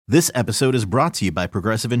This episode is brought to you by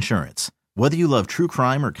Progressive Insurance. Whether you love true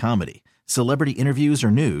crime or comedy, celebrity interviews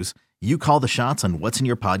or news, you call the shots on what's in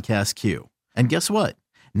your podcast queue. And guess what?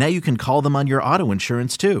 Now you can call them on your auto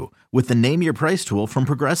insurance too with the Name Your Price tool from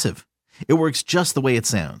Progressive. It works just the way it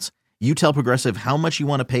sounds. You tell Progressive how much you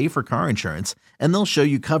want to pay for car insurance, and they'll show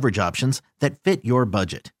you coverage options that fit your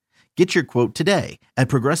budget. Get your quote today at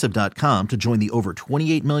Progressive.com to join the over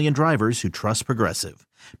 28 million drivers who trust Progressive.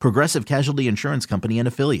 Progressive Casualty Insurance Company and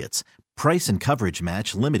Affiliates. Price and coverage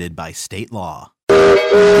match limited by state law.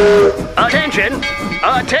 Attention!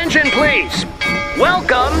 Attention, please!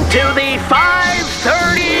 Welcome to the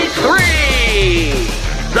 533!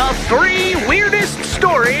 The 3 weirdest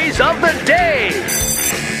stories of the day!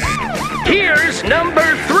 Here's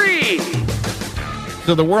number 3!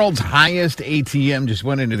 So the world's highest ATM just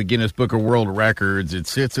went into the Guinness Book of World Records. It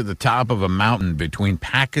sits at the top of a mountain between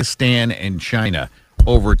Pakistan and China,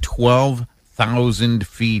 over 12,000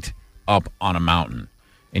 feet up on a mountain.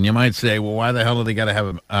 And you might say, well, why the hell do they got to have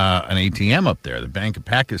an ATM up there? The Bank of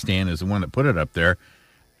Pakistan is the one that put it up there.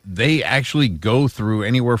 They actually go through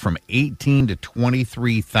anywhere from $18,000 to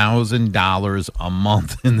 $23,000 a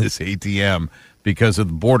month in this ATM because of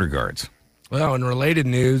the border guards. Well, in related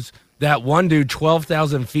news, that one dude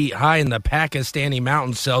 12,000 feet high in the Pakistani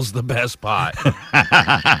mountains sells the best pot.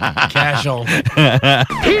 Cash only.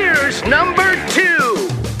 Here's number 2.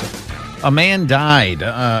 A man died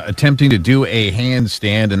attempting to do a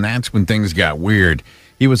handstand, and that's when things got weird.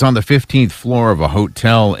 He was on the 15th floor of a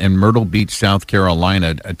hotel in Myrtle Beach, South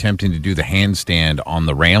Carolina, attempting to do the handstand on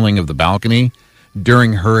the railing of the balcony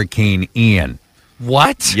during Hurricane Ian.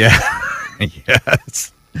 What? Yeah.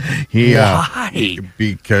 Yes. Why?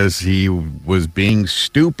 Because he was being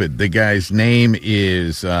stupid. The guy's name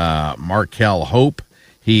is Markel Hope.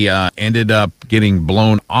 He ended up getting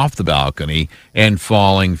blown off the balcony and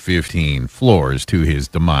falling 15 floors to his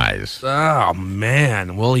demise. Oh,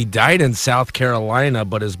 man. Well, he died in South Carolina,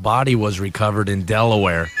 but his body was recovered in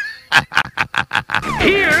Delaware.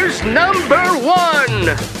 Here's number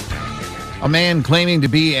 1. A man claiming to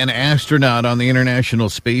be an astronaut on the International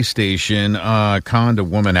Space Station conned a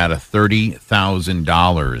woman out of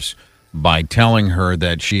 $30,000 by telling her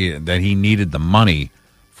that he needed the money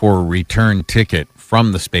for a return ticket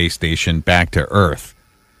from the space station back to Earth.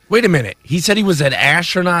 Wait a minute. He said he was an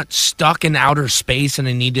astronaut stuck in outer space and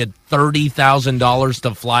he needed $30,000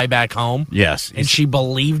 to fly back home? Yes. And she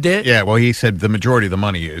believed it? Yeah, well, he said the majority of the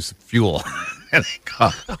money is fuel.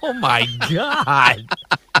 Oh, my God.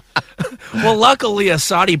 Well, luckily, a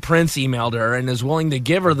Saudi prince emailed her and is willing to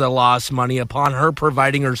give her the lost money upon her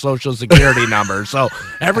providing her Social Security number. So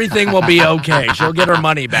everything will be okay. She'll get her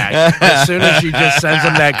money back as soon as she just sends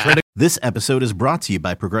him that critical. This episode is brought to you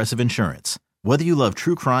by Progressive Insurance. Whether you love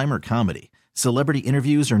true crime or comedy, celebrity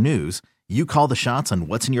interviews or news, you call the shots on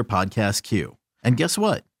what's in your podcast queue. And guess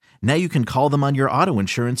what? Now you can call them on your auto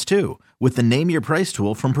insurance too with the Name Your Price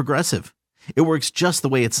tool from Progressive. It works just the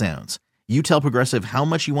way it sounds. You tell Progressive how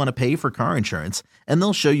much you want to pay for car insurance, and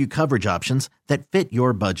they'll show you coverage options that fit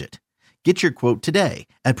your budget. Get your quote today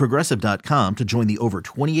at Progressive.com to join the over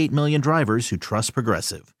 28 million drivers who trust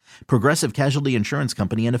Progressive. Progressive Casualty Insurance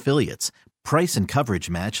Company and Affiliates. Price and coverage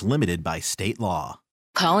match limited by state law.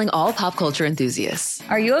 Calling all pop culture enthusiasts.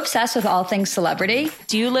 Are you obsessed with all things celebrity?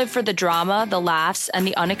 Do you live for the drama, the laughs, and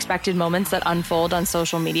the unexpected moments that unfold on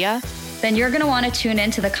social media? Then you're going to want to tune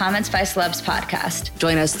in to the Comments by Celebs podcast.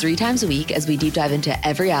 Join us 3 times a week as we deep dive into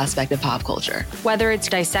every aspect of pop culture. Whether it's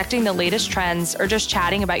dissecting the latest trends or just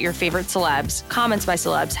chatting about your favorite celebs, Comments by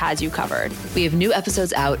Celebs has you covered. We have new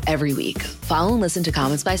episodes out every week. Follow and listen to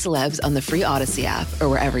Comments by Celebs on the free Odyssey app or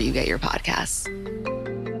wherever you get your podcasts.